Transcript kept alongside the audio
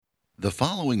The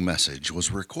following message was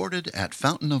recorded at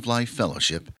Fountain of Life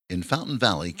Fellowship in Fountain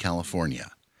Valley, California.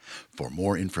 For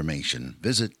more information,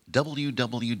 visit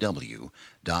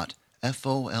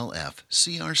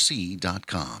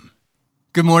www.folfcrc.com.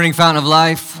 Good morning, Fountain of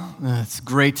Life. It's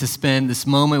great to spend this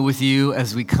moment with you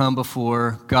as we come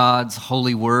before God's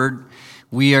holy word.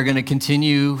 We are going to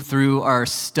continue through our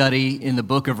study in the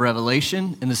book of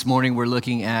Revelation, and this morning we're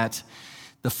looking at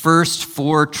the first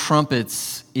four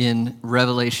trumpets in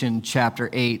Revelation chapter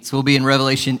 8. So we'll be in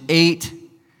Revelation 8,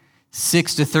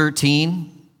 6 to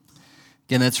 13.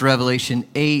 Again, that's Revelation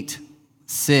 8,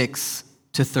 6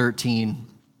 to 13.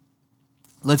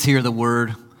 Let's hear the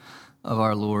word of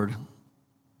our Lord.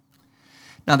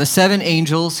 Now the seven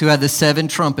angels who had the seven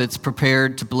trumpets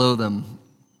prepared to blow them.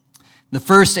 The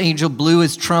first angel blew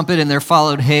his trumpet, and there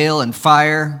followed hail and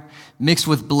fire mixed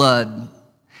with blood,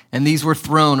 and these were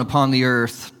thrown upon the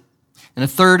earth. And a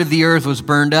third of the earth was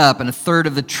burned up, and a third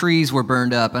of the trees were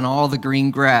burned up, and all the green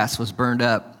grass was burned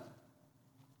up.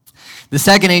 The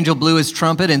second angel blew his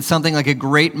trumpet, and something like a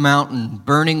great mountain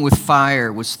burning with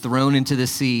fire was thrown into the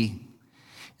sea,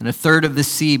 and a third of the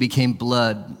sea became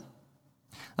blood.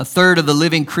 A third of the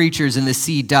living creatures in the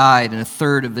sea died, and a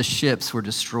third of the ships were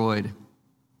destroyed.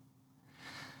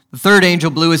 The third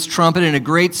angel blew his trumpet, and a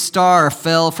great star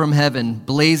fell from heaven,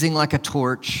 blazing like a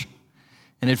torch,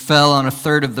 and it fell on a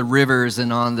third of the rivers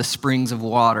and on the springs of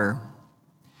water.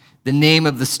 The name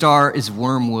of the star is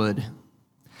Wormwood.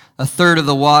 A third of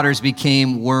the waters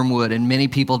became wormwood, and many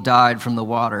people died from the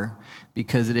water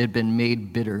because it had been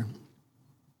made bitter.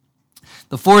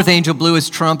 The fourth angel blew his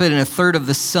trumpet, and a third of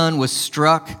the sun was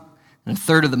struck, and a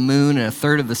third of the moon, and a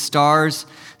third of the stars,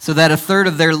 so that a third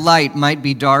of their light might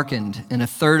be darkened, and a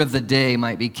third of the day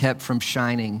might be kept from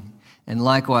shining, and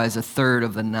likewise a third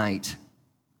of the night.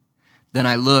 Then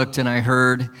I looked, and I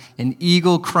heard an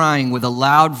eagle crying with a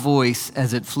loud voice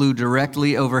as it flew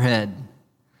directly overhead.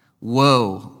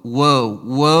 Woe, woe,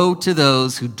 woe to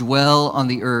those who dwell on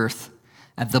the earth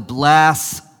at the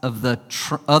blasts of the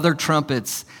other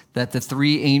trumpets that the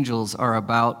three angels are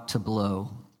about to blow.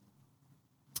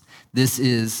 This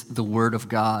is the word of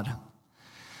God.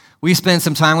 Will you spend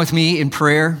some time with me in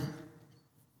prayer?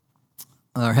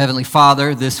 Our Heavenly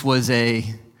Father, this was a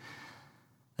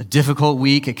difficult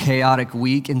week, a chaotic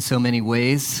week in so many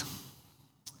ways.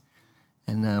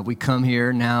 And we come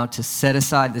here now to set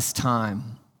aside this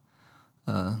time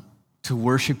to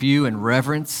worship you in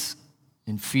reverence,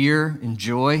 in fear, in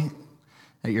joy,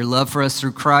 at your love for us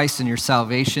through Christ and your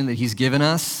salvation that he's given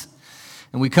us.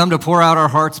 And we come to pour out our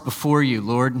hearts before you,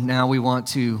 Lord. Now we want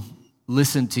to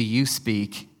listen to you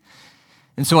speak.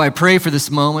 And so I pray for this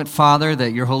moment, Father,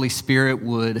 that your Holy Spirit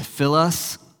would fill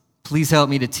us. Please help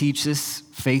me to teach this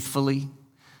faithfully,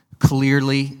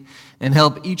 clearly, and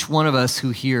help each one of us who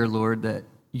hear, Lord, that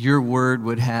your word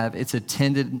would have its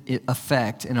intended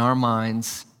effect in our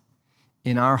minds,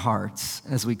 in our hearts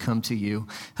as we come to you.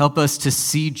 Help us to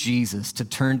see Jesus, to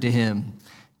turn to him,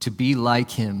 to be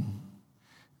like him.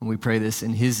 And we pray this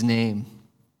in his name.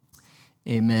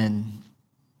 Amen.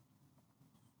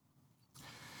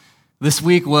 This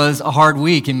week was a hard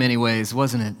week in many ways,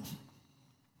 wasn't it?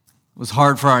 It was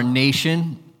hard for our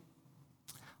nation,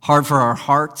 hard for our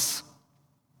hearts.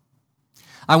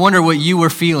 I wonder what you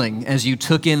were feeling as you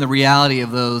took in the reality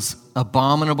of those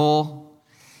abominable,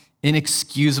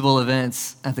 inexcusable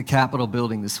events at the Capitol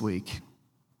building this week.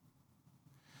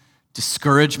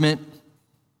 Discouragement,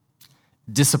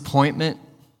 disappointment,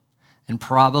 and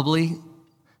probably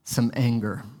some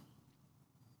anger.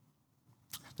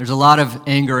 There's a lot of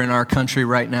anger in our country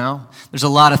right now. There's a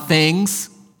lot of things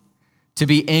to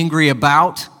be angry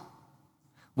about.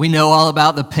 We know all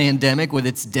about the pandemic with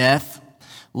its death,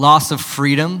 loss of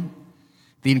freedom,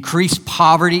 the increased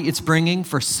poverty it's bringing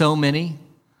for so many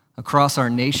across our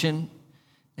nation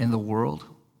and the world.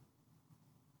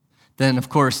 Then, of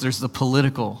course, there's the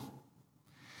political.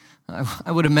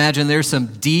 I would imagine there's some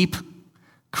deep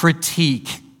critique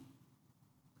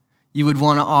you would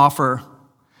want to offer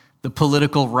the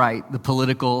political right, the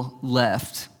political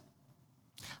left.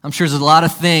 I'm sure there's a lot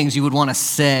of things you would want to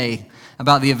say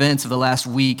about the events of the last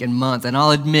week and month. And I'll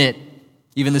admit,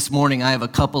 even this morning, I have a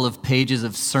couple of pages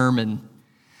of sermon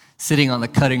sitting on the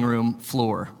cutting room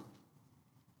floor.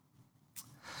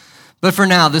 But for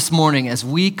now, this morning, as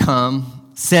we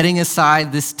come, setting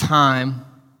aside this time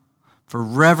for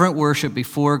reverent worship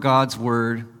before God's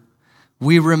word,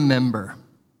 we remember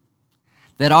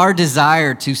that our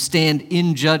desire to stand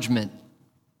in judgment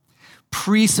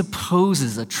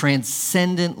presupposes a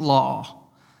transcendent law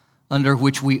under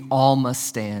which we all must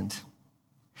stand.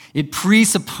 It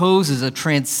presupposes a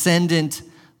transcendent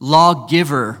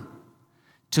lawgiver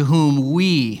to whom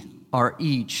we are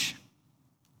each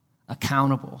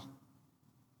accountable.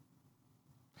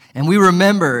 And we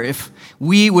remember if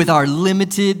we, with our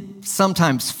limited,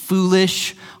 sometimes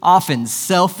foolish, often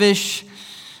selfish,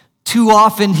 too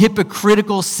often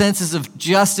hypocritical senses of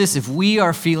justice, if we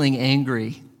are feeling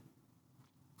angry,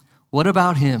 what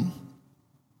about him?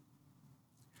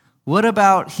 What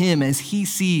about him as he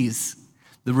sees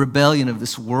the rebellion of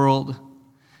this world,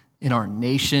 in our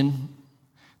nation,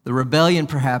 the rebellion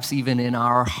perhaps even in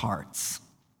our hearts?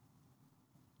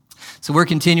 So we're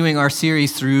continuing our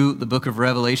series through the book of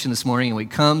Revelation this morning, and we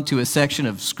come to a section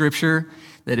of Scripture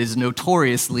that is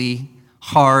notoriously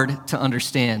hard to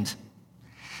understand.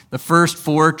 The first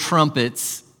 4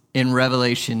 trumpets in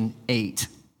Revelation 8.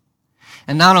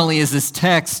 And not only is this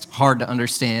text hard to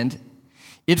understand,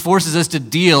 it forces us to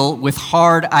deal with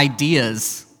hard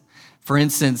ideas. For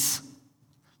instance,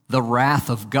 the wrath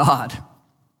of God.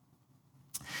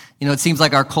 You know, it seems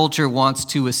like our culture wants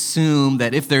to assume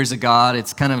that if there's a God,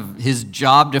 it's kind of his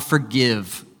job to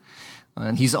forgive.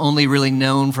 And he's only really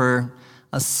known for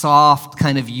a soft,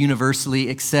 kind of universally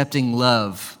accepting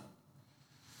love.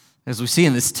 As we see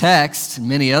in this text and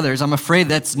many others, I'm afraid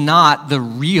that's not the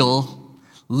real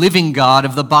living God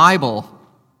of the Bible.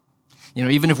 You know,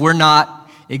 even if we're not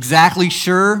exactly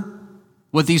sure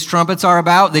what these trumpets are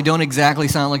about, they don't exactly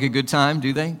sound like a good time,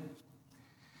 do they?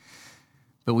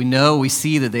 But we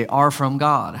see that they are from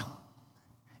God,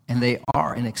 and they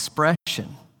are an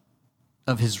expression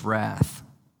of his wrath.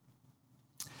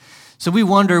 So we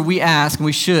wonder, we ask, and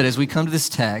we should, as we come to this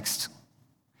text,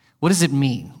 what does it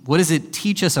mean? What does it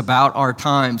teach us about our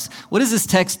times? What does this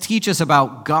text teach us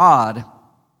about God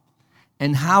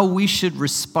and how we should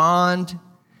respond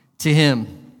to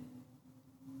him?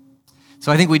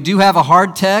 So I think we do have a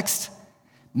hard text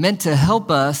meant to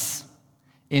help us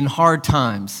in hard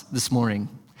times this morning.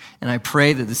 And I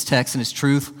pray that this text and its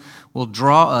truth will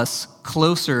draw us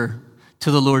closer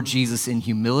to the Lord Jesus in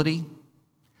humility,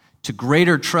 to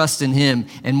greater trust in him,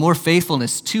 and more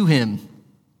faithfulness to him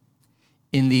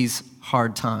in these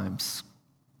hard times.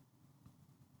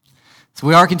 So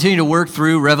we are continuing to work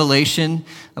through Revelation.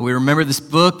 We remember this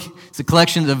book. It's a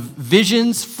collection of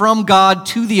visions from God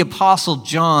to the Apostle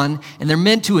John, and they're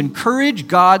meant to encourage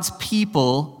God's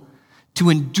people to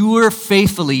endure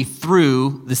faithfully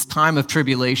through this time of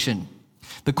tribulation.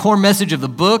 The core message of the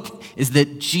book is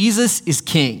that Jesus is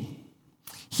king.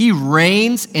 He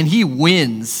reigns and he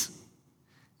wins,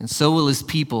 and so will his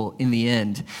people in the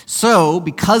end. So,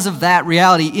 because of that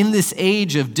reality, in this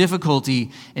age of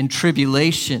difficulty and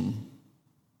tribulation,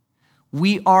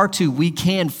 we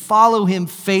can follow him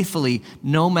faithfully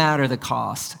no matter the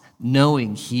cost,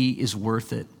 knowing he is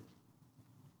worth it.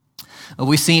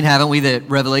 We've seen, haven't we, that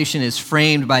Revelation is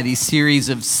framed by these series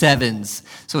of sevens.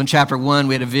 So in chapter 1,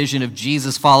 we had a vision of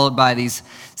Jesus followed by these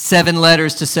 7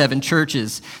 letters to 7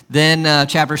 churches. Then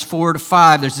chapters 4 to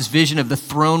 5, there's this vision of the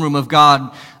throne room of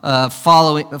God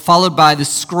followed by the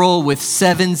scroll with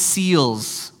 7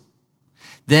 seals.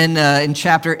 Then in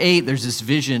chapter 8, there's this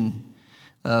vision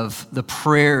of the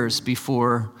prayers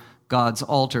before God's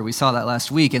altar. We saw that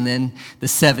last week. And then the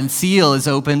 7th seal is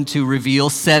open to reveal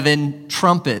 7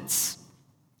 trumpets.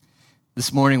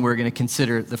 This morning, we're going to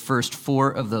consider the first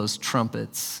 4 of those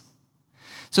trumpets.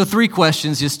 So 3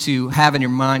 questions just to have in your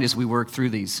mind as we work through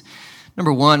these.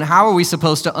 Number 1, how are we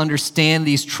supposed to understand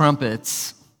these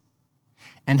trumpets?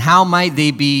 And how might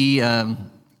they be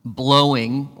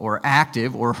blowing or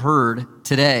active or heard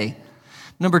today?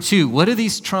 Number 2, what do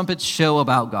these trumpets show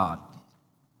about God?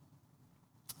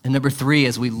 And number 3,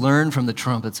 as we learn from the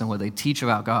trumpets and what they teach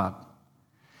about God,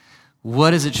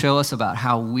 what does it show us about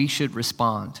how we should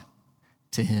respond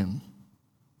to him?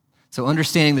 So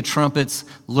understanding the trumpets,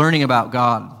 learning about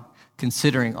God,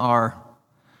 considering our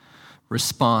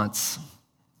response.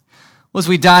 Well, as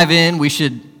we dive in, we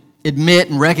should admit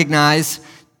and recognize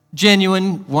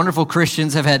genuine, wonderful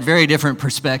Christians have had very different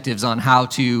perspectives on how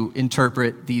to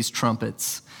interpret these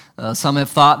trumpets. Some have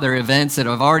thought they're events that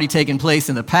have already taken place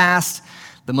in the past.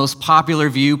 The most popular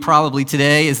view probably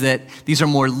today is that these are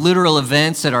more literal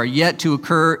events that are yet to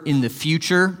occur in the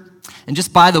future. And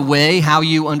just by the way, how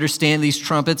you understand these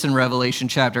trumpets in Revelation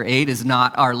chapter 8 is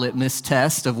not our litmus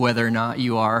test of whether or not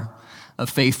you are a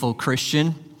faithful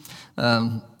Christian.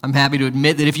 I'm happy to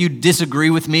admit that if you disagree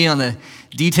with me on the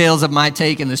details of my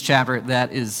take in this chapter,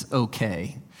 that is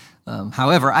okay.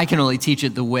 However, I can only teach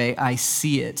it the way I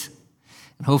see it.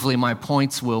 And hopefully my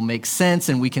points will make sense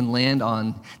and we can land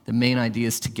on the main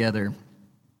ideas together.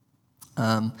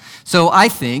 So I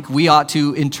think we ought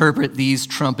to interpret these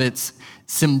trumpets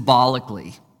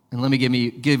symbolically. And let me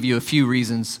give you a few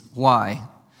reasons why.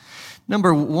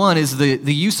 Number one is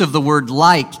the use of the word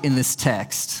like in this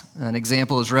text. An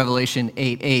example is Revelation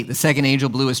 8:8. The second angel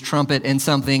blew his trumpet, and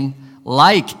something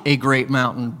like a great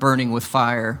mountain burning with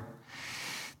fire.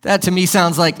 That to me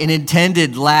sounds like an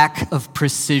intended lack of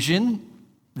precision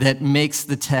that makes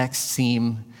the text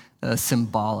seem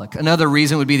symbolic. Another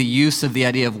reason would be the use of the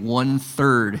idea of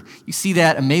 1/3. You see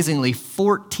that amazingly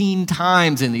 14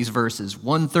 times in these verses,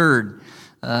 1/3.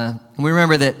 And we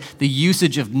remember that the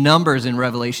usage of numbers in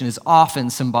Revelation is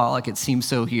often symbolic. It seems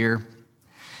so here.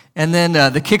 And then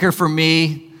the kicker for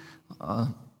me,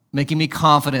 making me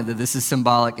confident that this is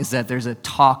symbolic, is that there's a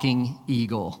talking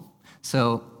eagle.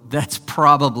 So that's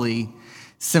probably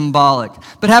symbolic.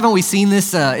 But haven't we seen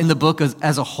this in the book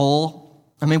as a whole?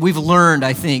 I mean, we've learned,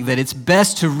 I think, that it's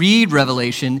best to read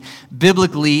Revelation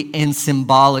biblically and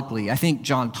symbolically. I think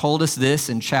John told us this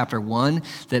in chapter 1,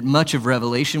 that much of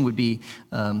Revelation would be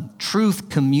truth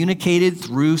communicated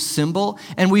through symbol.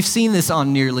 And we've seen this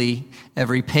on nearly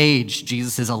every page.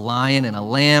 Jesus is a lion and a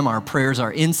lamb. Our prayers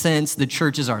are incense. The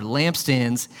churches are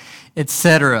lampstands,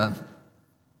 etc.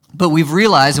 But we've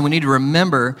realized, and we need to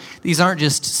remember, these aren't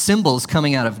just symbols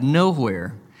coming out of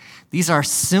nowhere. These are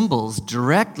symbols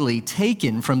directly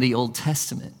taken from the Old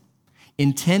Testament,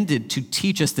 intended to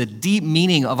teach us the deep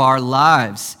meaning of our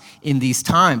lives in these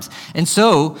times. And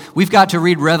so we've got to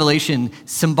read Revelation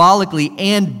symbolically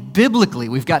and biblically.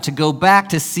 We've got to go back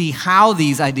to see how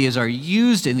these ideas are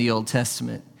used in the Old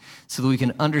Testament so that we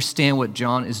can understand what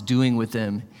John is doing with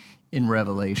them in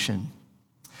Revelation.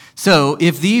 So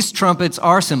if these trumpets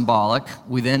are symbolic,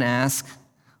 we then ask,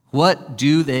 what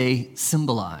do they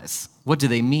symbolize? What do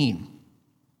they mean?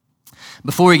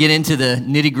 Before we get into the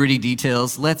nitty-gritty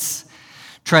details, let's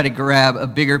try to grab a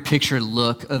bigger picture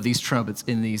look of these trumpets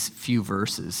in these few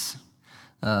verses.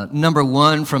 Number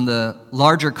one, from the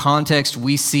larger context,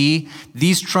 we see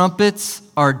these trumpets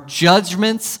are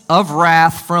judgments of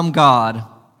wrath from God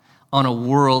on a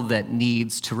world that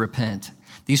needs to repent.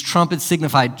 These trumpets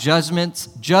signify judgments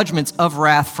of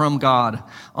wrath from God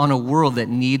on a world that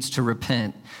needs to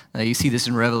repent. You see this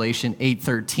in Revelation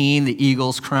 8:13, the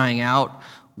eagles crying out,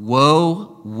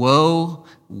 "Woe, woe,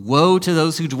 woe to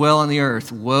those who dwell on the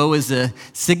earth." Woe is a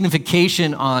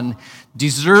signification on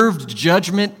deserved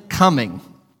judgment coming.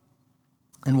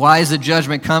 And why is the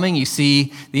judgment coming? You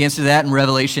see the answer to that in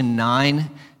Revelation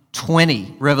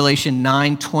 9:20. Revelation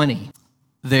 9:20.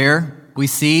 There we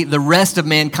see the rest of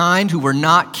mankind who were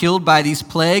not killed by these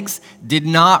plagues did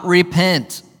not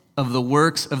repent of the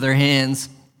works of their hands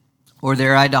or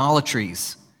their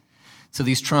idolatries. So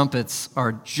these trumpets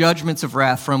are judgments of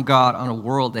wrath from God on a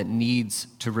world that needs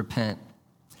to repent.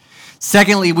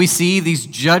 Secondly, we see these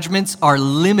judgments are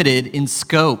limited in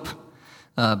scope.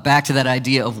 Back to that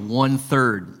idea of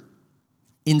 1/3.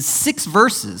 In 6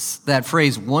 verses, that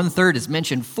phrase 1/3 is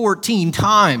mentioned 14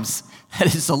 times.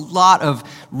 That is a lot of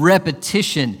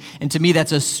repetition. And to me,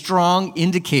 that's a strong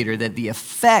indicator that the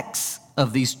effects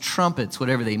of these trumpets,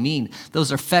 whatever they mean,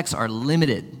 those effects are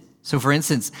limited. So for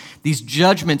instance, these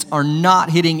judgments are not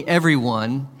hitting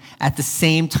everyone at the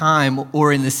same time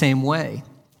or in the same way.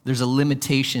 There's a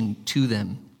limitation to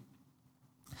them.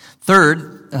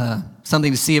 Third,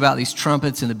 something to see about these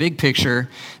trumpets in the big picture,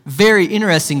 very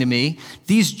interesting to me,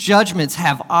 these judgments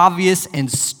have obvious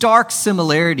and stark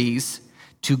similarities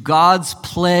to God's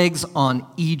plagues on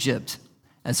Egypt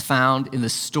as found in the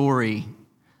story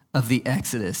of the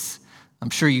Exodus. I'm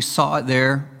sure you saw it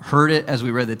there, heard it as we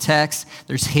read the text.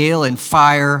 There's hail and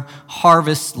fire,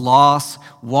 harvest loss,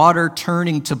 water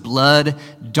turning to blood,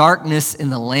 darkness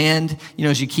in the land. You know,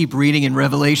 as you keep reading in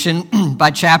Revelation, by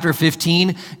chapter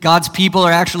 15, God's people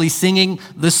are actually singing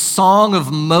the Song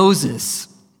of Moses.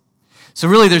 So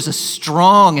really there's a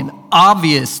strong and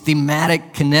obvious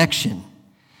thematic connection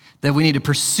that we need to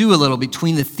pursue a little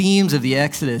between the themes of the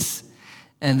Exodus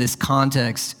and this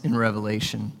context in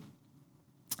Revelation.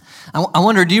 I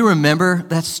wonder, do you remember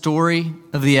that story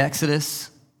of the Exodus?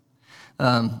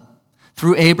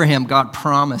 Through Abraham, God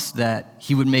promised that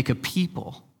he would make a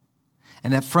people,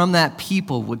 and that from that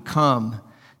people would come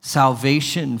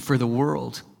salvation for the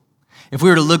world. If we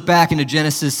were to look back into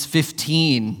Genesis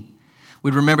 15,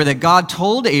 we'd remember that God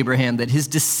told Abraham that his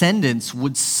descendants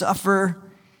would suffer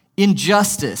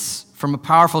injustice from a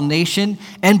powerful nation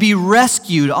and be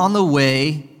rescued on the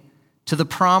way to the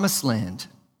promised land.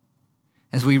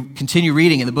 As we continue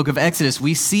reading in the book of Exodus,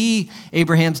 we see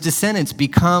Abraham's descendants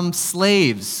become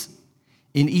slaves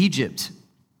in Egypt.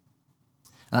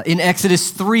 In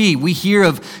Exodus 3, we hear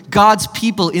of God's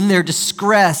people in their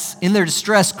distress,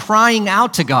 crying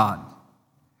out to God.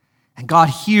 And God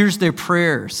hears their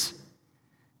prayers,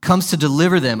 comes to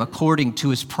deliver them according to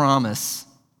his promise.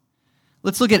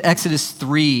 Let's look at Exodus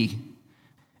 3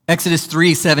 Exodus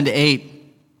 3, 7-8.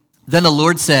 Then the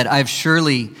Lord said, I have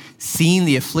surely seen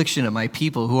the affliction of my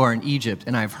people who are in Egypt,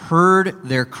 and I've heard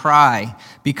their cry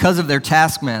because of their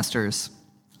taskmasters.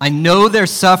 I know their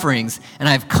sufferings, and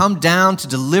I've come down to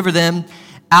deliver them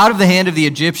out of the hand of the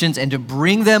Egyptians and to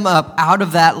bring them up out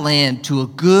of that land to a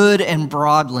good and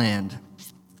broad land,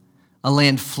 a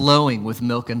land flowing with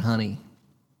milk and honey.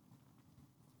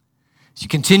 As you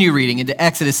continue reading into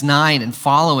Exodus 9 and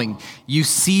following, you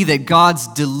see that God's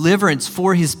deliverance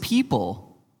for his people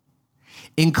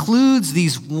includes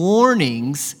these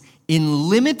warnings in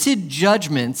limited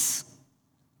judgments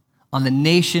on the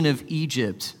nation of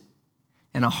Egypt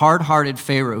and a hard-hearted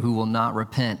Pharaoh who will not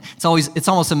repent. It's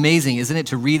almost amazing, isn't it,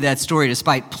 to read that story.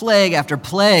 Despite plague after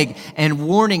plague and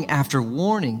warning after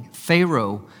warning,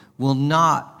 Pharaoh will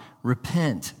not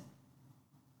repent.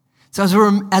 So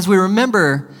as we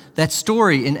remember that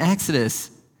story in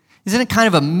Exodus, isn't it kind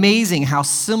of amazing how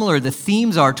similar the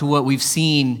themes are to what we've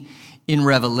seen in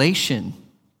Revelation?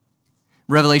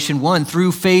 Revelation 1,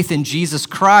 through faith in Jesus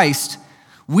Christ,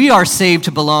 we are saved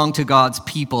to belong to God's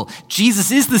people.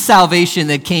 Jesus is the salvation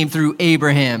that came through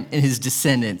Abraham and his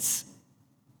descendants.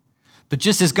 But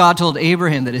just as God told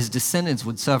Abraham that his descendants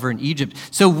would suffer in Egypt,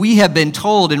 so we have been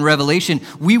told in Revelation,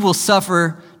 we will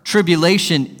suffer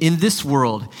tribulation in this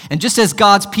world. And just as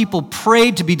God's people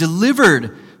prayed to be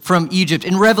delivered from Egypt,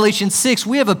 in Revelation 6,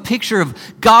 we have a picture of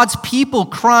God's people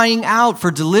crying out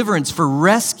for deliverance, for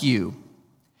rescue.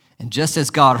 And just as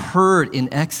God heard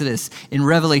in Exodus, in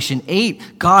Revelation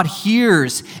 8, God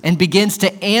hears and begins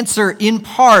to answer in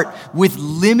part with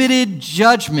limited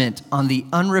judgment on the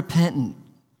unrepentant.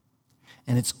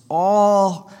 And it's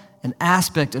all an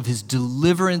aspect of his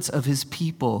deliverance of his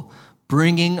people,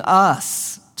 bringing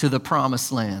us to the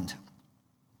promised land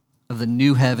of the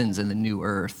new heavens and the new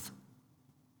earth.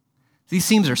 These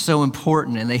themes are so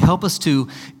important, and they help us to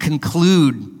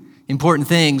conclude important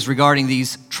things regarding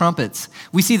these trumpets.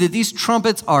 We see that these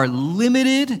trumpets are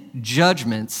limited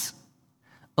judgments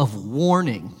of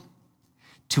warning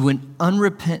to an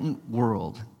unrepentant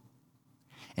world.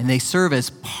 And they serve as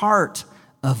part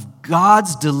of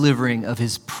God's delivering of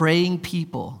his praying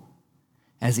people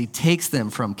as he takes them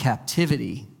from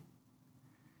captivity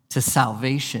to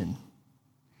salvation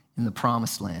in the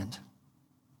promised land.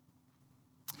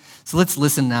 So let's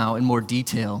listen now in more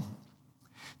detail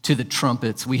to the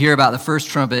trumpets. We hear about the first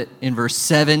trumpet in verse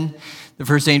 7. The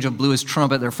first angel blew his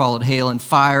trumpet. There followed hail and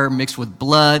fire mixed with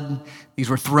blood. These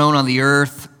were thrown on the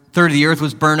earth. A third of the earth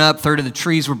was burned up. A third of the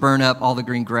trees were burned up. All the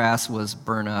green grass was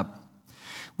burned up.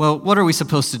 Well, what are we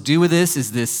supposed to do with this?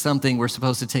 Is this something we're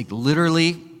supposed to take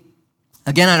literally?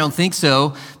 Again, I don't think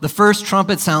so. The first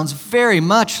trumpet sounds very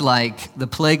much like the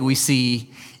plague we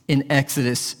see in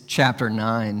Exodus chapter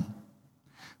 9.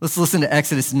 Let's listen to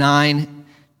Exodus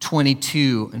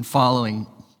 9:22 and following.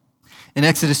 In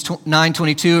Exodus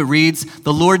 9:22, it reads,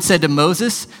 "The Lord said to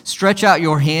Moses, stretch out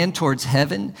your hand towards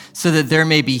heaven so that there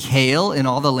may be hail in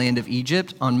all the land of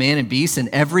Egypt, on man and beast, and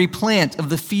every plant of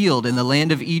the field in the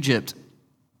land of Egypt."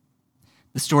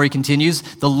 The story continues,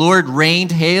 "The Lord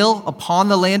rained hail upon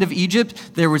the land of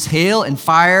Egypt. There was hail and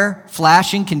fire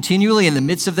flashing continually in the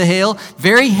midst of the hail,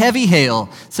 very heavy hail,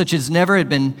 such as never had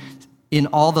been in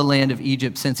all the land of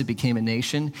Egypt since it became a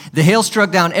nation. The hail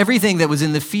struck down everything that was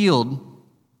in the field."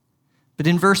 But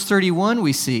in verse 31,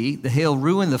 we see the hail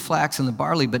ruined the flax and the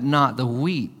barley, but not the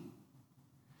wheat.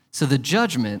 So the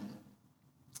judgment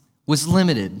was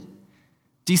limited.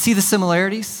 Do you see the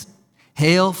similarities?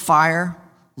 Hail, fire,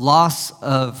 loss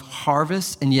of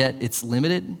harvest, and yet it's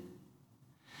limited.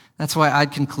 That's why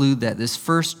I'd conclude that this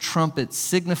first trumpet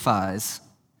signifies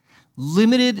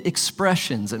limited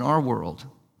expressions in our world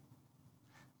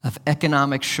of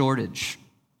economic shortage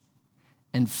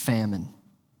and famine.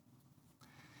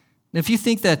 Now, if you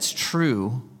think that's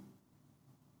true,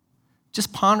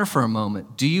 just ponder for a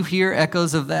moment. Do you hear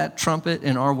echoes of that trumpet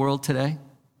in our world today?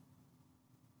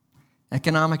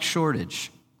 Economic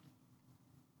shortage,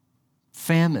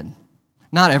 famine.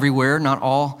 Not everywhere, not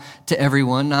all to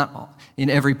everyone, not in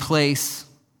every place,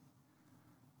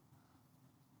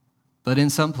 but in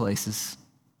some places.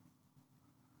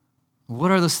 What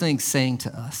are those things saying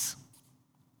to us?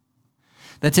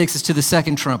 That takes us to the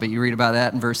second trumpet. You read about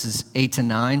that in verses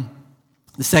 8-9.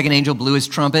 The second angel blew his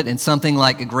trumpet, and something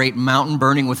like a great mountain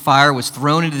burning with fire was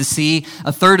thrown into the sea.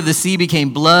 A third of the sea became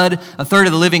blood. A third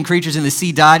of the living creatures in the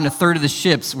sea died, and a third of the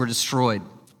ships were destroyed.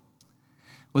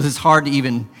 Well, it's hard to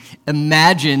even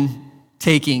imagine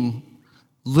taking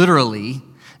literally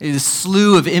a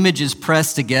slew of images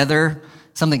pressed together,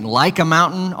 something like a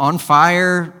mountain on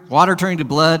fire, water turning to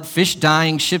blood, fish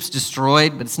dying, ships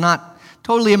destroyed, but it's not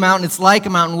totally a mountain. It's like a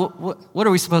mountain. What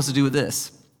are we supposed to do with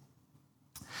this?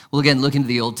 Well, again, looking to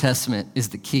the Old Testament is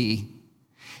the key.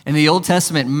 In the Old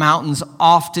Testament, mountains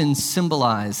often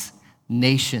symbolize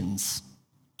nations,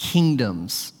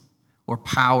 kingdoms, or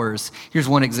powers. Here's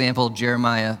one example,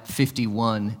 Jeremiah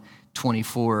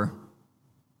 51:24.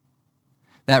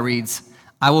 That reads,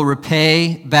 I will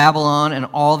repay Babylon and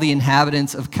all the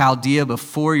inhabitants of Chaldea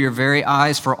before your very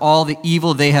eyes for all the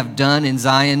evil they have done in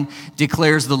Zion,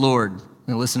 declares the Lord.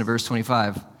 Now listen to verse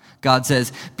 25. God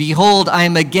says, behold, I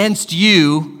am against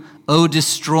you, O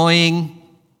destroying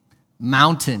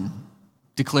mountain,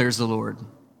 declares the Lord.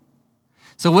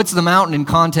 So what's the mountain in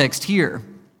context here?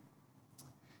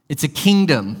 It's a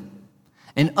kingdom,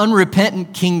 an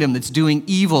unrepentant kingdom that's doing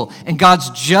evil, and God's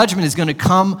judgment is going to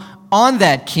come on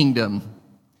that kingdom.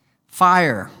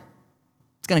 Fire.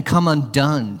 It's going to come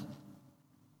undone.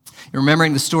 You're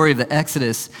remembering the story of the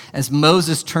Exodus as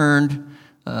Moses turned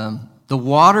the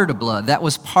water to blood. That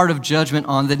was part of judgment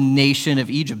on the nation of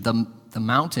Egypt, the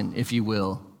mountain, if you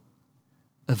will,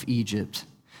 of Egypt.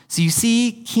 So you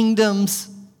see kingdoms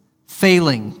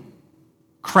failing,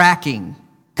 cracking,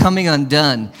 coming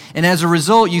undone. And as a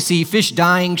result, you see fish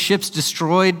dying, ships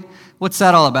destroyed. What's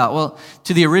that all about? Well,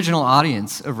 to the original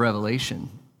audience of Revelation,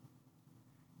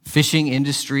 fishing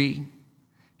industry,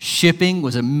 shipping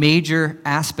was a major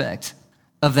aspect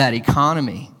of that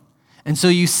economy. And so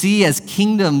you see as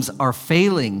kingdoms are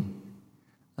failing,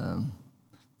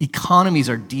 economies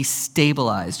are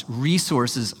destabilized,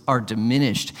 resources are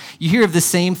diminished. You hear of the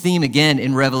same theme again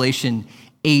in Revelation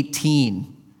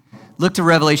 18. Look to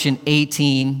Revelation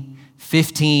 18,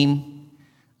 15,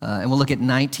 and we'll look at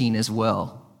 19 as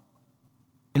well.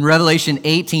 In Revelation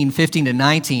 18, 15 to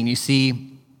 19, you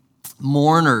see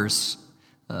mourners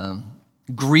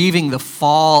grieving the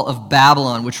fall of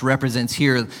Babylon, which represents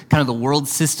here kind of the world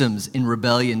systems in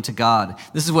rebellion to God.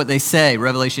 This is what they say,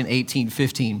 Revelation 18,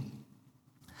 15.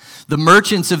 The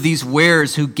merchants of these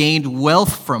wares who gained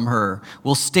wealth from her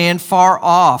will stand far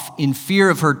off in fear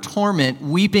of her torment,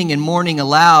 weeping and mourning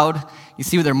aloud. You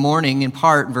see what they're mourning in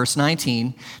part, verse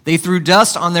 19. They threw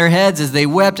dust on their heads as they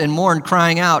wept and mourned,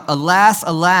 crying out, alas,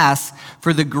 alas,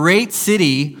 for the great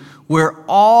city where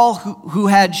all who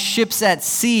had ships at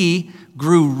sea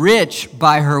grew rich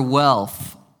by her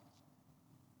wealth.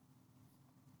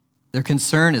 Their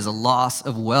concern is a loss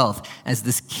of wealth as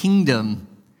this kingdom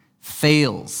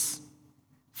fails,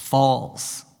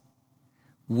 falls.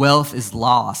 Wealth is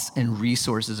lost and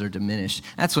resources are diminished.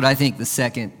 That's what I think the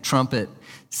second trumpet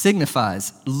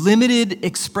signifies. Limited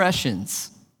expressions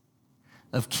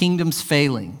of kingdoms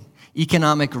failing,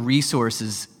 economic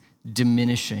resources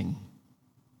diminishing.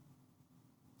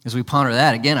 As we ponder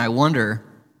that, again, I wonder,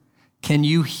 can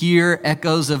you hear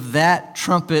echoes of that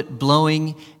trumpet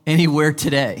blowing anywhere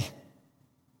today?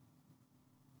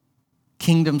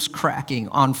 Kingdoms cracking,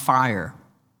 on fire.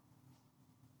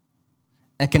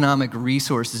 Economic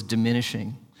resources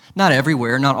diminishing. Not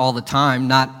everywhere, not all the time,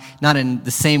 not in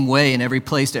the same way in every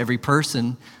place to every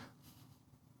person,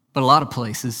 but a lot of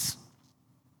places.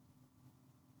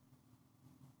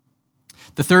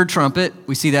 The third trumpet,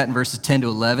 we see that in verses 10 to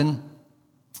 11.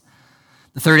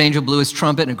 The third angel blew his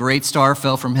trumpet, and a great star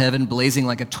fell from heaven, blazing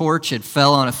like a torch. It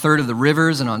fell on a third of the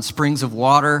rivers and on springs of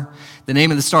water. The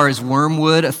name of the star is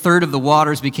Wormwood. A third of the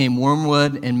waters became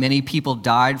wormwood, and many people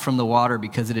died from the water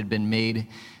because it had been made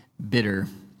bitter.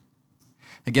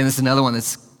 Again, this is another one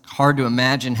that's hard to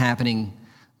imagine happening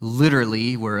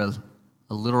literally, where a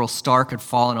literal star could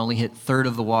fall and only hit a third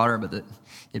of the water, but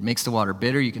it makes the water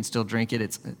bitter. You can still drink it.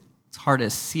 It's hard to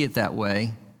see it that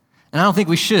way. And I don't think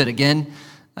we should. Again,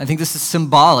 I think this is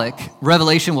symbolic.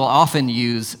 Revelation will often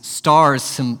use stars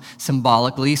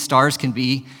symbolically. Stars can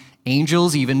be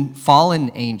angels, even fallen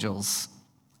angels.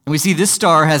 And we see this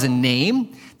star has a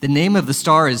name. The name of the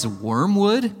star is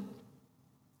Wormwood.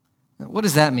 What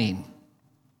does that mean?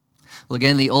 Well,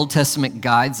 again, the Old Testament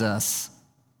guides us.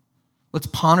 Let's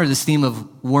ponder this theme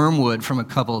of wormwood from a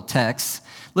couple of texts.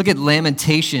 Look at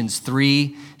Lamentations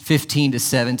 3, 15 to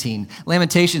 17.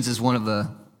 Lamentations is one of the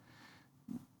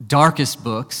darkest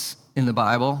books in the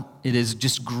Bible. It is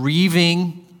just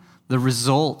grieving the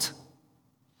result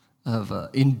of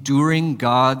enduring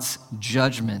God's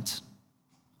judgment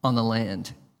on the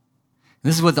land. And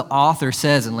this is what the author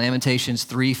says in Lamentations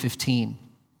 3:15.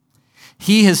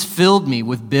 He has filled me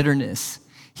with bitterness.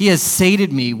 He has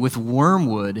sated me with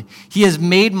wormwood. He has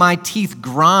made my teeth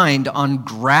grind on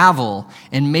gravel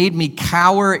and made me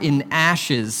cower in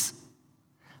ashes.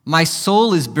 My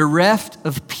soul is bereft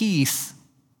of peace.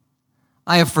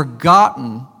 I have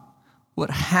forgotten what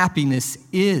happiness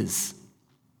is.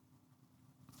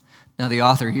 Now, the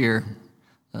author here,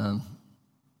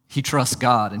 he trusts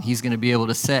God, and he's going to be able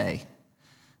to say,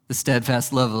 the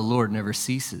steadfast love of the Lord never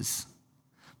ceases.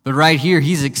 But right here,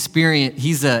 he's expressing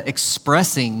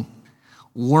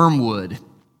wormwood.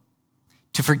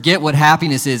 To forget what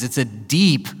happiness is, it's a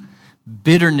deep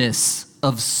bitterness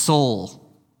of soul.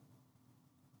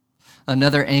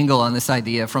 Another angle on this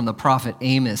idea from the prophet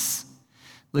Amos.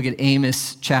 Look at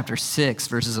Amos chapter 6,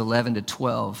 verses 11 to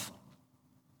 12.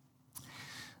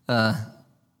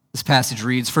 This passage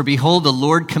reads, "For behold, the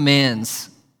Lord commands,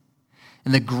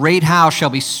 and the great house shall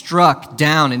be struck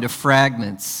down into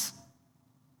fragments,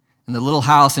 and the little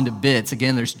house into bits."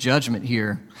 Again, there's judgment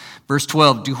here. Verse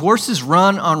 12, "Do horses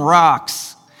run on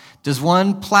rocks? Does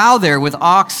one plow there with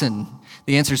oxen?"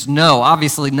 The answer is no,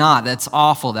 obviously not. That's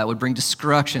awful. That would bring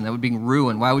destruction. That would bring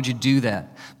ruin. Why would you do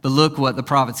that? But look what the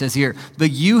prophet says here.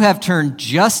 "But you have turned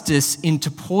justice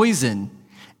into poison,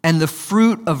 and the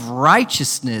fruit of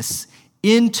righteousness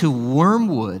into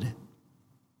wormwood."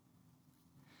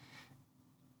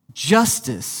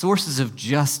 Justice, sources of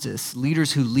justice,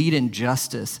 leaders who lead in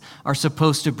justice are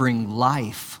supposed to bring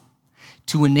life,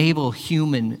 to enable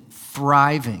human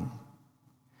thriving.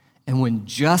 And when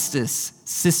justice,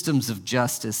 systems of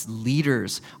justice,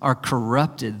 leaders are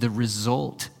corrupted, the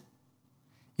result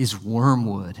is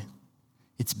wormwood.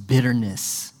 It's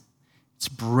bitterness. It's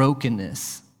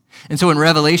brokenness. And so in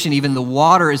Revelation, even the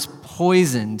water is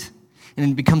poisoned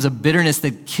and it becomes a bitterness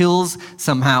that kills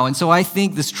somehow. And so I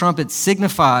think this trumpet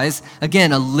signifies,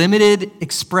 again, a limited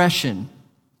expression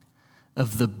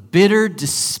of the bitter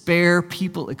despair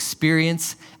people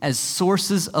experience as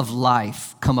sources of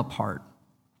life come apart.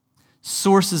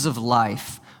 Sources of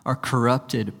life are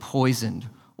corrupted, poisoned,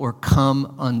 or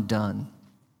come undone.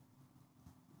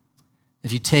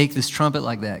 If you take this trumpet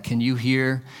like that, can you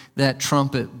hear that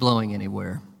trumpet blowing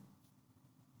anywhere?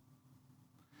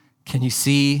 Can you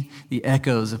see the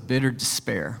echoes of bitter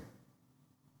despair?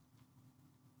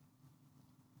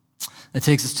 That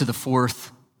takes us to the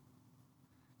fourth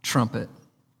trumpet.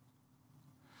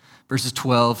 Verses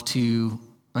 12 to,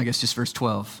 just verse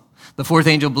 12. "The fourth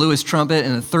angel blew his trumpet,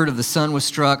 and a third of the sun was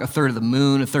struck, a third of the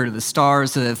moon, a third of the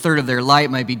stars, so that a third of their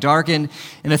light might be darkened,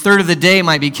 and a third of the day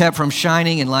might be kept from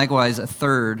shining, and likewise a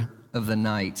third of the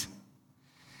night."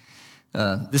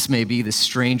 This may be the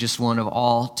strangest one of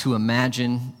all to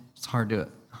imagine. It's hard to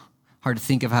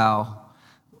think of how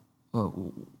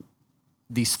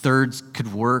these thirds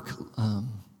could work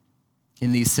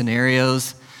in these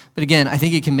scenarios. But again, I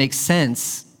think it can make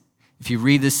sense. If you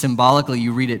read this symbolically,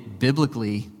 you read it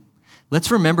biblically. Let's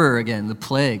remember again the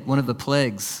plague, one of the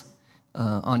plagues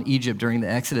on Egypt during the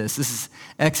Exodus. This is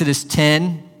Exodus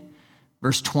 10,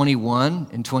 verse 21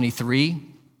 and 23.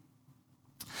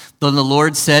 "Then the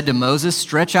Lord said to Moses,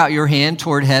 'Stretch out your hand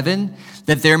toward heaven,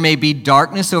 that there may be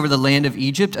darkness over the land of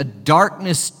Egypt, a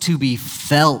darkness to be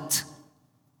felt.'"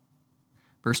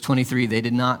 Verse 23, "They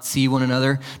did not see one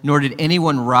another, nor did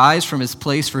anyone rise from his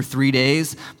place for 3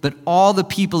 days, but all the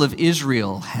people of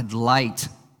Israel had light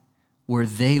where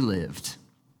they lived."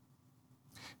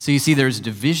 So you see there's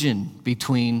division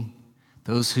between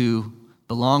those who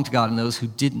belonged to God and those who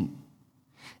didn't.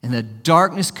 And the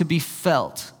darkness could be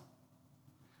felt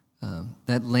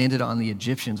that landed on the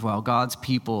Egyptians while God's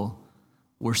people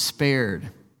were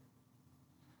spared.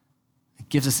 It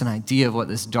gives us an idea of what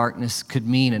this darkness could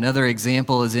mean. Another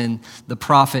example is in the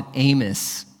prophet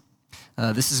Amos.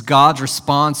 This is God's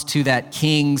response to that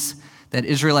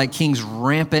Israelite king's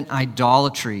rampant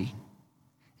idolatry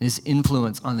and his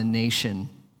influence on the nation.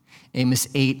 Amos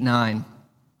 8:9.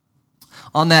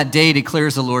 "On that day,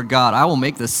 declares the Lord God, I will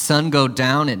make the sun go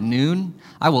down at noon.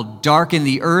 I will darken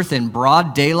the earth in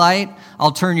broad daylight.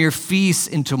 I'll turn your feasts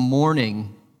into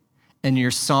mourning and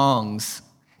your songs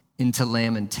into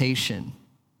lamentation."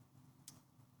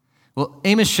 Well,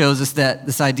 Amos shows us that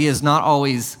this idea is not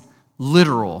always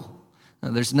literal.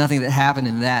 There's nothing that happened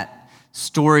in that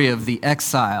story of the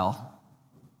exile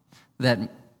that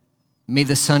made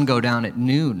the sun go down at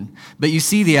noon. But you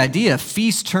see the idea,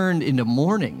 feast turned into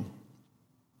mourning,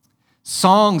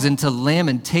 songs into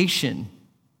lamentation.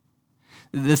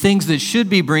 The things that should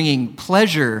be bringing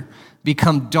pleasure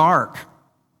become dark.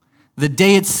 The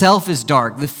day itself is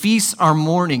dark. The feasts are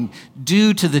mourning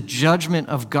due to the judgment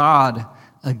of God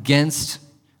against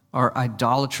our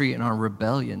idolatry and our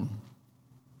rebellion.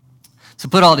 So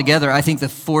put all together, I think the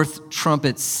fourth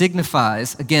trumpet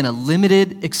signifies, again, a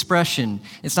limited expression.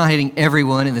 It's not hitting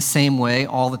everyone in the same way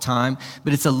all the time,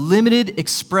 but it's a limited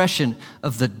expression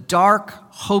of the dark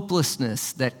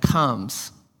hopelessness that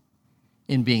comes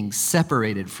in being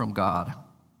separated from God.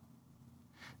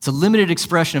 It's a limited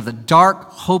expression of the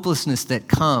dark hopelessness that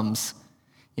comes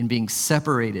in being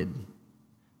separated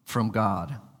from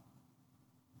God.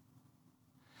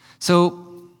 So,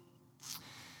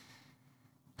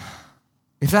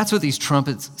 If that's what these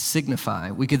trumpets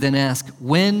signify, we could then ask,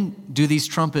 when do these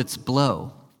trumpets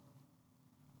blow?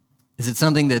 Is it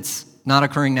something that's not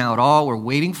occurring now at all, we're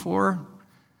waiting for?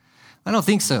 I don't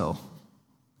think so.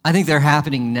 I think they're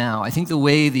happening now. I think the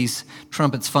way these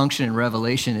trumpets function in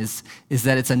Revelation is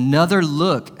that it's another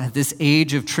look at this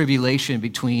age of tribulation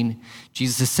between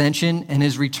Jesus' ascension and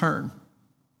his return.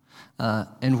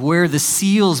 And where the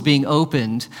seals being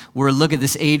opened, we're a look at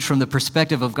this age from the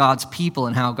perspective of God's people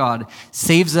and how God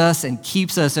saves us and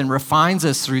keeps us and refines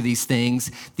us through these things.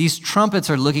 These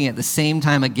trumpets are looking at the same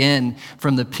time again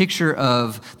from the picture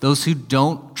of those who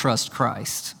don't trust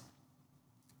Christ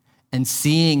and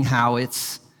seeing how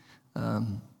it's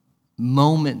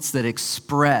moments that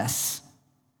express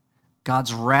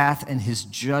God's wrath and his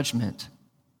judgment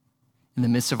in the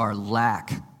midst of our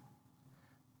lack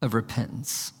of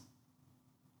repentance.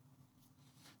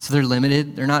 So they're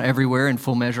limited. They're not everywhere in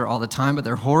full measure all the time, but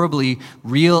they're horribly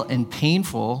real and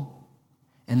painful,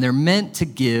 and they're meant to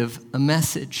give a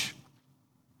message.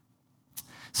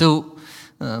 So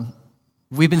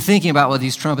we've been thinking about what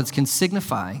these trumpets can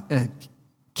signify.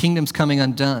 Kingdoms coming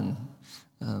undone,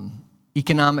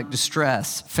 economic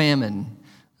distress, famine,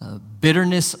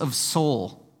 bitterness of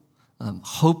soul,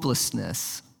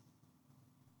 hopelessness.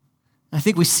 I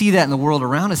think we see that in the world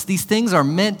around us. These things are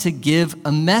meant to give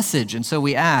a message. And so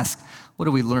we ask, what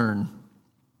do we learn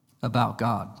about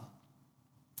God?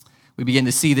 We begin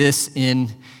to see this in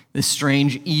this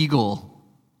strange eagle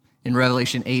in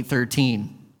Revelation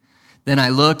 8:13. Then I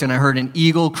looked and I heard an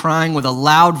eagle crying with a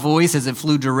loud voice as it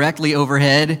flew directly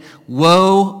overhead.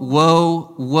 Woe,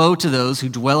 woe, woe to those who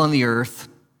dwell on the earth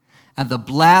at the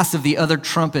blast of the other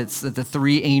trumpets that the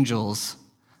three angels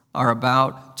are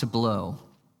about to blow.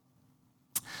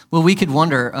 Well, we could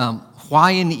wonder,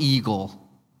 why an eagle?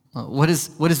 What does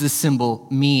this symbol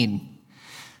mean?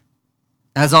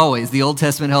 As always, the Old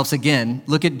Testament helps again.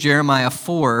 Look at Jeremiah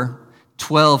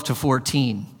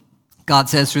 4:12-14. God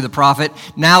says through the prophet,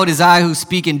 "Now it is I who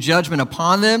speak in judgment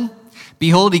upon them.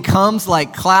 Behold, he comes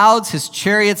like clouds, his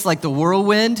chariots like the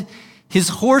whirlwind. His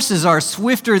horses are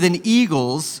swifter than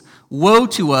eagles. Woe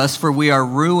to us, for we are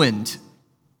ruined.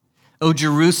 O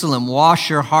Jerusalem, wash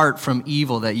your heart from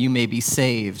evil that you may be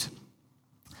saved.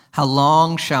 How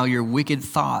long shall your wicked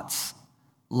thoughts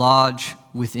lodge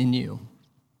within you?"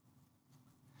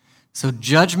 So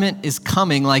judgment is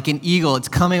coming like an eagle. It's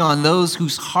coming on those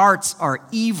whose hearts are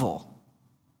evil,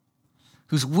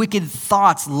 whose wicked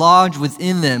thoughts lodge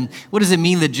within them. What does it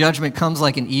mean that judgment comes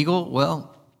like an eagle?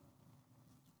 Well,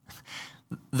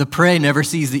 the prey never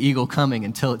sees the eagle coming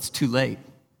until it's too late.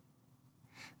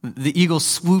 The eagle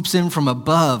swoops in from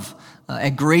above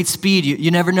at great speed. You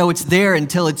never know it's there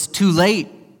until it's too late.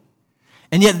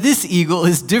 And yet this eagle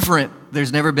is different.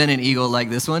 There's never been an eagle like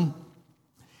this one.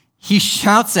 He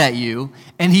shouts at you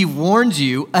and he warns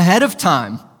you ahead of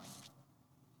time.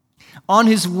 On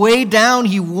his way down,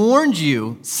 he warned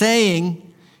you,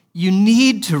 saying, you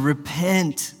need to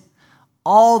repent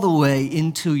all the way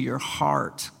into your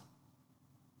heart.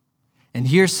 And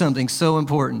here's something so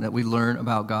important that we learn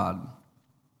about God.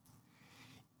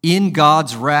 In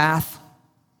God's wrath,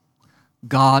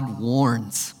 God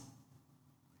warns.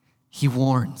 He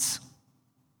warns.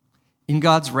 In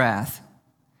God's wrath,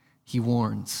 he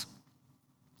warns.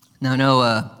 Now, I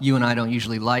know you and I don't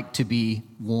usually like to be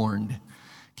warned.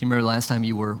 Can you remember the last time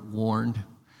you were warned?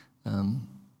 Kind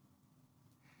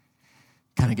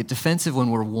of get defensive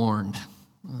when we're warned.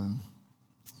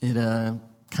 It kind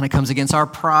of comes against our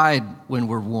pride when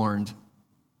we're warned.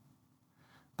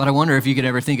 But I wonder if you could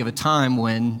ever think of a time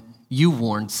when you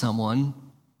warned someone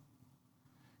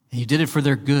and you did it for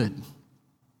their good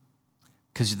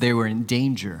because they were in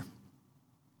danger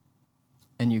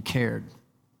and you cared.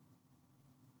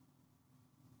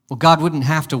 Well, God wouldn't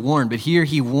have to warn, but here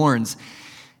he warns.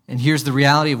 And here's the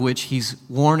reality of which he's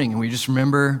warning. And we just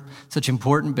remember such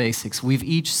important basics. We've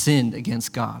each sinned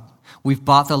against God. We've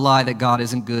bought the lie that God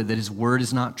isn't good, that his word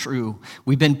is not true.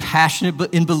 We've been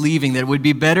passionate in believing that it would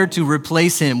be better to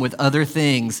replace him with other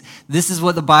things. This is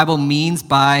what the Bible means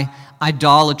by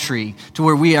idolatry, to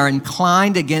where we are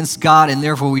inclined against God and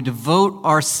therefore we devote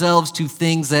ourselves to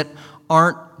things that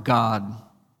aren't God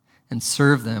and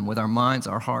serve them with our minds,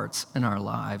 our hearts, and our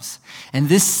lives. And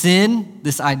this sin,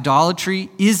 this idolatry,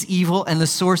 is evil and the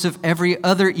source of every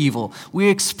other evil. We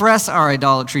express our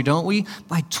idolatry, don't we?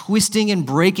 By twisting and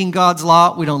breaking God's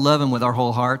law. We don't love him with our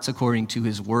whole hearts according to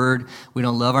his word. We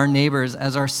don't love our neighbors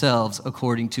as ourselves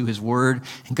according to his word.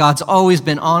 And God's always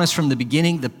been honest from the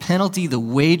beginning. The penalty, the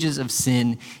wages of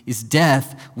sin is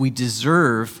death. We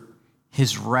deserve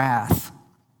his wrath.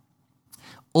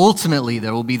 Ultimately,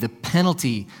 there will be the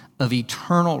penalty of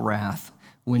eternal wrath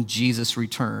when Jesus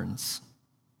returns.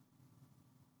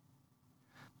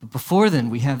 But before then,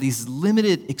 we have these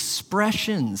limited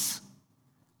expressions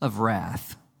of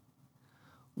wrath,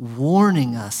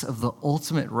 warning us of the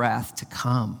ultimate wrath to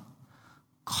come,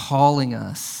 calling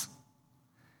us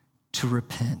to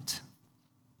repent.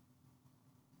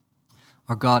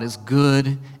 Our God is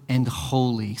good and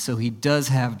holy, so he does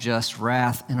have just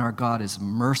wrath, and our God is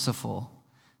merciful,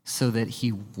 so that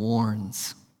he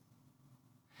warns.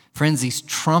 Friends, these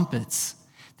trumpets,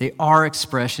 they are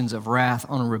expressions of wrath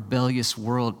on a rebellious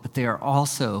world, but they are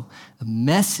also a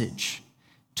message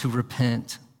to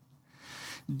repent.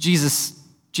 Jesus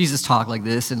talked like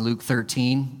this in Luke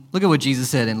 13. Look at what Jesus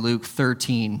said in Luke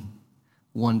 13,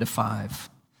 1-5.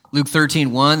 Luke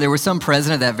 13:1, there was some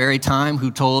president at that very time who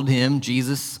told him,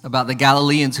 Jesus, about the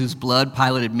Galileans whose blood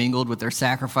Pilate had mingled with their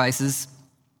sacrifices.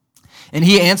 And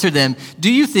he answered them,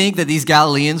 do you think that these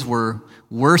Galileans were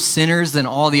worse sinners than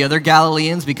all the other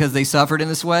Galileans because they suffered in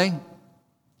this way?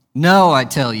 No, I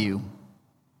tell you.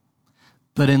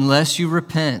 But unless you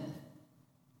repent,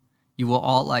 you will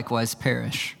all likewise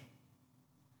perish.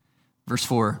 Verse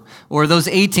 4, or those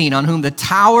 18 on whom the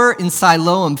tower in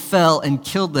Siloam fell and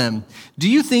killed them, do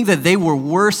you think that they were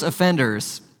worse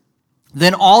offenders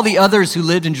than all the others who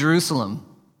lived in Jerusalem?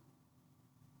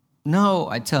 No,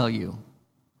 I tell you.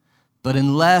 But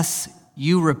unless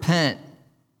you repent,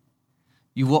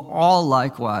 you will all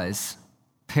likewise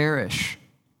perish.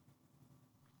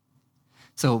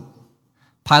 So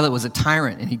Pilate was a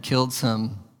tyrant, and he killed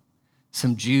some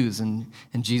Jews, and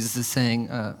Jesus is saying,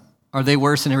 are they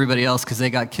worse than everybody else because they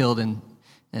got killed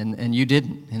and you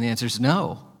didn't? And the answer is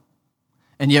no.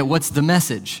 And yet, what's the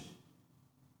message?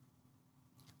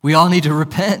 We all need to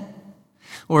repent.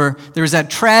 Or there was that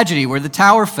tragedy where the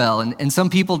tower fell and some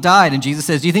people died, and Jesus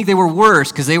says, do you think they were worse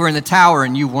because they were in the tower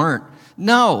and you weren't?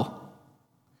 No.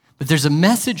 But there's a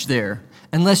message there.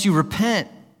 Unless you repent,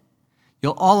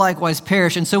 you'll all likewise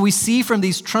perish. And so we see from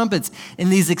these trumpets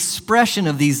and these expression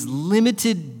of these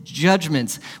limited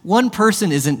judgments, one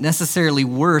person isn't necessarily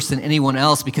worse than anyone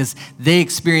else because they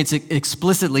experience it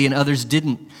explicitly and others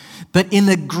didn't. But in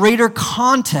the greater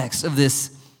context of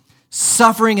this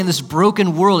suffering in this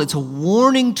broken world, it's a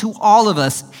warning to all of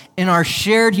us in our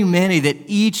shared humanity that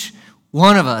each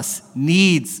one of us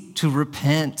needs to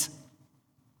repent.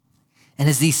 And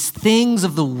as these things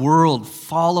of the world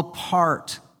fall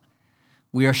apart,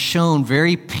 we are shown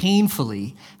very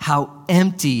painfully how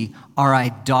empty our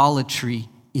idolatry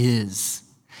is.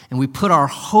 And we put our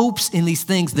hopes in these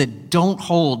things that don't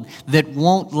hold, that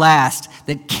won't last,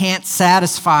 that can't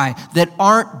satisfy, that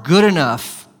aren't good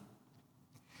enough.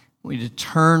 We need to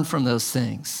turn from those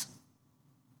things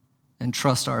and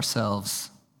trust ourselves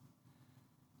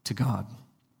to God.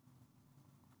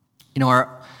 You know,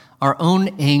 our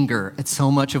own anger at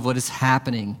so much of what is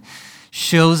happening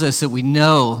shows us that we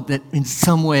know that in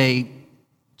some way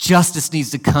justice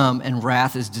needs to come and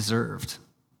wrath is deserved.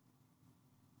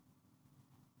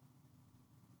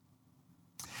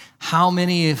 How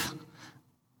many of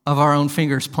our own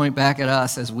fingers point back at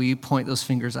us as we point those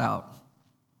fingers out?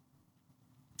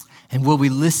 And will we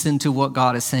listen to what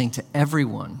God is saying to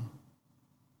everyone?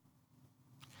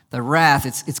 The wrath,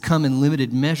 it's come in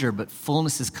limited measure, but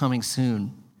fullness is coming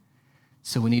soon.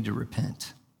 So we need to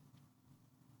repent.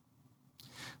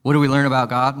 What do we learn about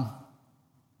God?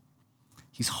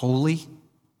 He's holy.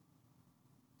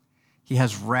 He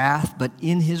has wrath, but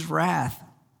in his wrath,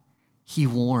 he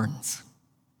warns.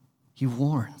 He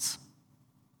warns.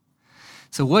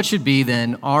 So what should be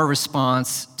then our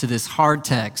response to this hard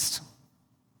text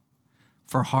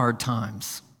for hard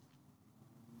times?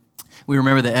 We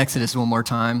remember the Exodus one more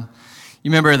time.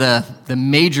 You remember the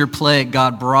major plague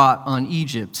God brought on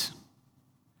Egypt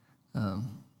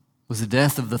was the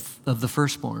death of the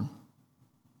firstborn.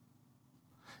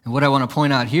 And what I want to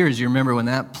point out here is you remember when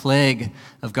that plague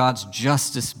of God's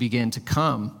justice began to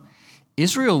come,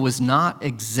 Israel was not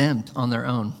exempt on their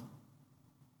own.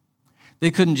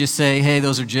 They couldn't just say, hey,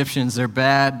 those Egyptians, they're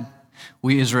bad.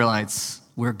 We Israelites,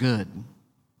 we're good.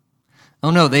 Oh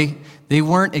no, they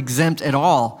weren't exempt at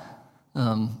all.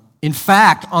 In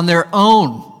fact, on their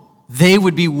own, they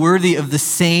would be worthy of the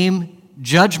same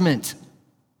judgment.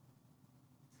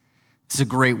 It's a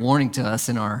great warning to us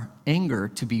in our anger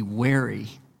to be wary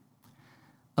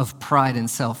of pride and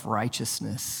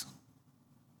self-righteousness.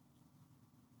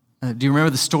 Do you remember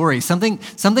the story? Something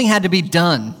had to be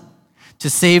done to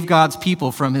save God's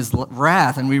people from his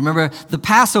wrath. And we remember the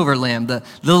Passover lamb. The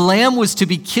lamb was to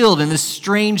be killed in this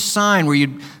strange sign where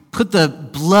you'd put the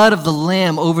blood of the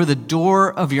lamb over the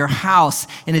door of your house,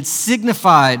 and it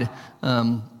signified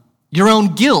your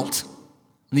own guilt,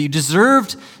 that you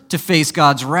deserved to face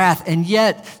God's wrath, and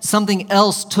yet something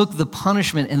else took the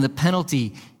punishment and the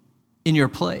penalty in your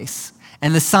place.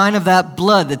 And the sign of that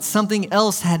blood, that something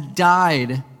else had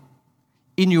died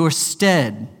in your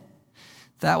stead,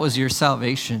 that was your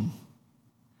salvation,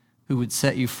 who would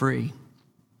set you free.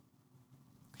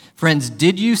 Friends, do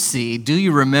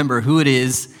you remember who it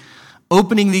is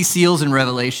opening these seals in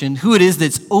Revelation? Who it is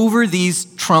that's over these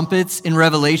trumpets in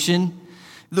Revelation?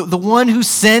 The one who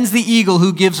sends the eagle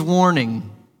who gives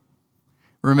warning.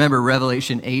 Remember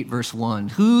Revelation 8, verse 1.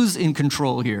 Who's in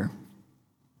control here?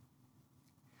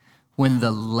 When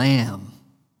the Lamb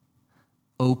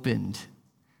opened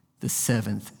the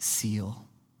seventh seal.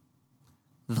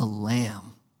 The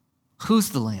Lamb. Who's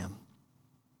the Lamb?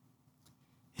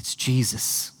 It's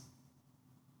Jesus.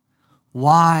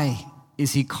 Why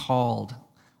is he called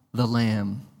the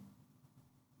Lamb?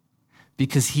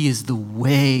 Because he is the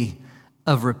way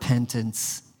of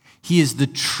repentance. He is the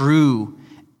true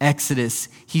exodus.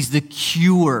 He's the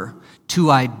cure to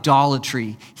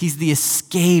idolatry. He's the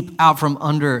escape out from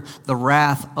under the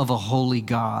wrath of a holy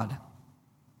God.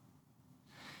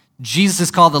 Jesus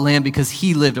is called the Lamb because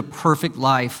he lived a perfect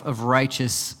life of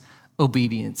righteous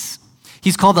obedience.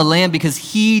 He's called the Lamb because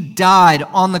he died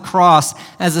on the cross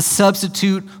as a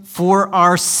substitute for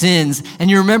our sins. And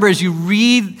you remember as you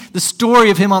read the story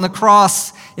of him on the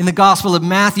cross in the Gospel of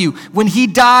Matthew, when he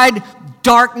died,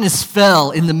 darkness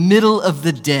fell in the middle of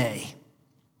the day.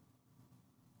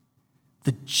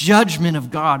 The judgment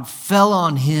of God fell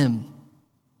on him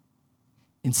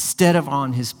instead of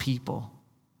on his people.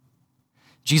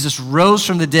 Jesus rose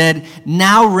from the dead,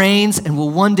 now reigns, and will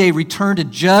one day return to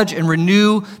judge and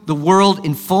renew the world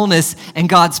in fullness. And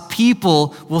God's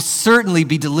people will certainly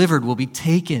be delivered, will be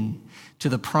taken to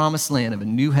the promised land of a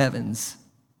new heavens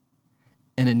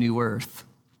and a new earth.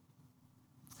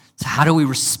 So how do we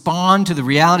respond to the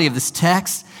reality of this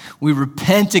text? We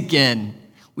repent again.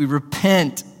 We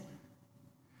repent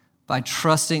by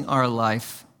trusting our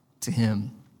life to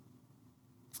him.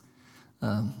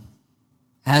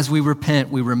 As we repent,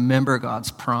 we remember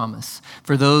God's promise.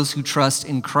 For those who trust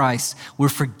in Christ, we're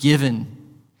forgiven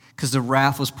because the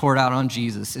wrath was poured out on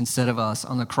Jesus instead of us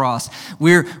on the cross.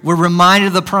 We're reminded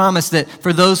of the promise that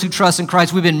for those who trust in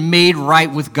Christ, we've been made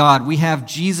right with God. We have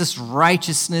Jesus'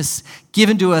 righteousness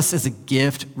given to us as a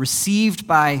gift, received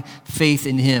by faith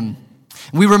in him.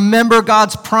 We remember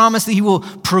God's promise that he will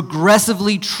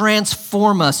progressively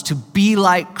transform us to be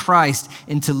like Christ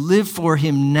and to live for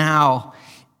him now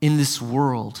in this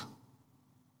world.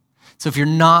 So if you're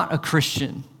not a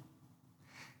Christian,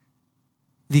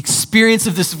 the experience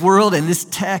of this world and this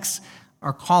text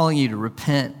are calling you to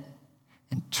repent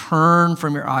and turn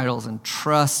from your idols and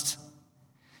trust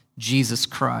Jesus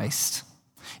Christ.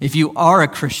 If you are a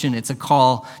Christian, it's a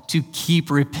call to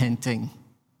keep repenting,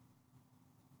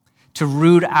 to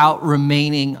root out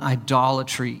remaining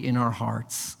idolatry in our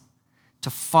hearts, to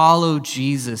follow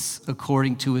Jesus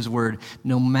according to his word,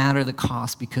 no matter the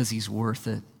cost, because he's worth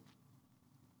it.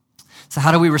 So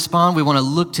how do we respond? We want to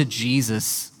look to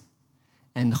Jesus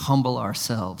and humble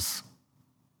ourselves.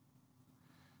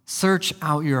 Search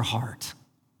out your heart.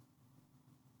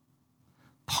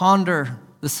 Ponder,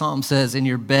 the psalm says, in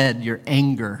your bed, your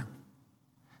anger,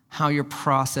 how you're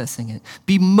processing it.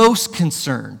 Be most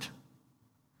concerned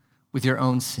with your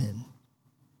own sin.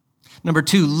 Number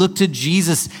 2, look to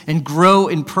Jesus and grow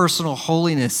in personal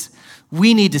holiness.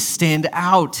 We need to stand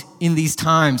out in these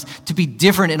times, to be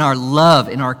different in our love,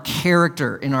 in our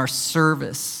character, in our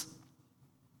service.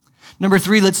 Number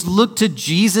 3, let's look to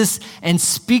Jesus and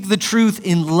speak the truth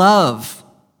in love.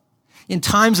 In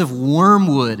times of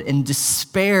wormwood and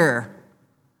despair,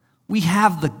 we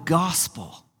have the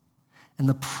gospel and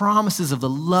the promises of the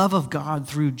love of God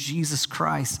through Jesus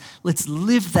Christ. Let's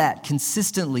live that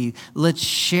consistently. Let's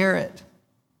share it.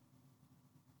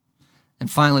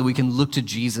 And finally, we can look to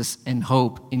Jesus and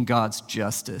hope in God's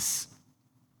justice.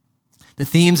 The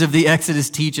themes of the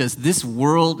Exodus teach us this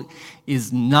world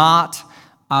is not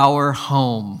our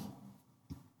home.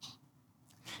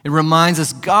 It reminds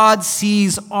us God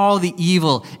sees all the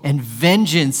evil and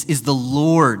vengeance is the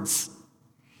Lord's.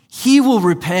 He will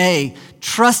repay.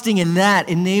 Trusting in that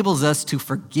enables us to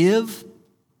forgive,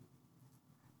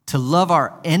 to love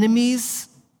our enemies.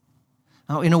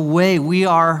 Now, in a way, we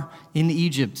are in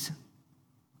Egypt,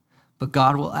 but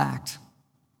God will act.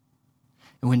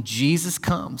 And when Jesus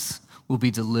comes, we'll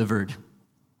be delivered,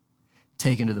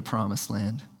 taken to the promised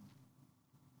land.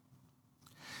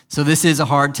 So this is a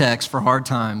hard text for hard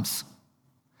times,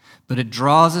 but it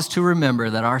draws us to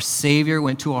remember that our Savior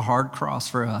went to a hard cross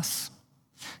for us.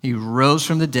 He rose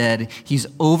from the dead. He's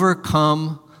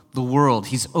overcome the world.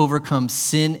 He's overcome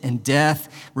sin and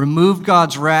death, removed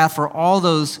God's wrath for all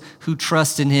those who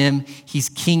trust in him. He's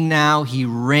king now. He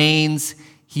reigns.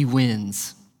 He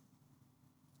wins.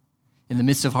 In the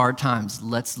midst of hard times,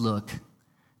 let's look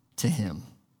to him.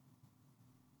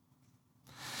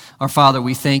 Our Father,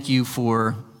 we thank you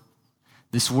for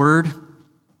this word.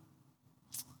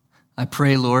 I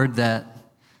pray, Lord, that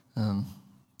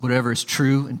whatever is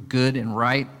true and good and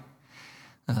right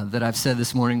that I've said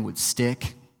this morning would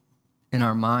stick in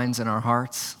our minds and our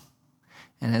hearts.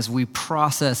 And as we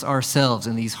process ourselves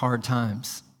in these hard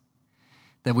times,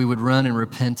 that we would run in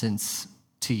repentance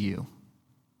to you,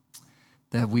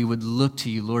 that we would look to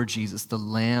you, Lord Jesus, the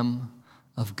Lamb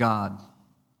of God,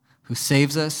 who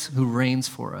saves us, who reigns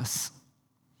for us,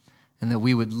 and that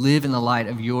we would live in the light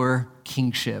of your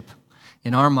kingship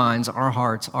in our minds, our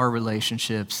hearts, our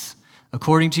relationships,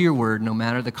 according to your word, no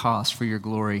matter the cost, for your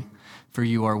glory, for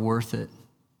you are worth it.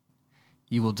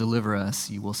 You will deliver us,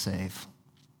 you will save.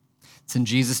 It's in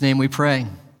Jesus' name we pray.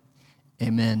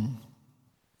 Amen.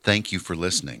 Thank you for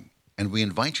listening, and we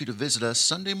invite you to visit us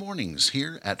Sunday mornings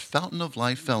here at Fountain of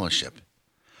Life Fellowship.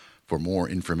 For more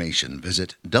information,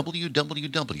 visit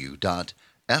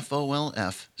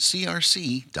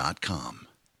www.folfcrc.com.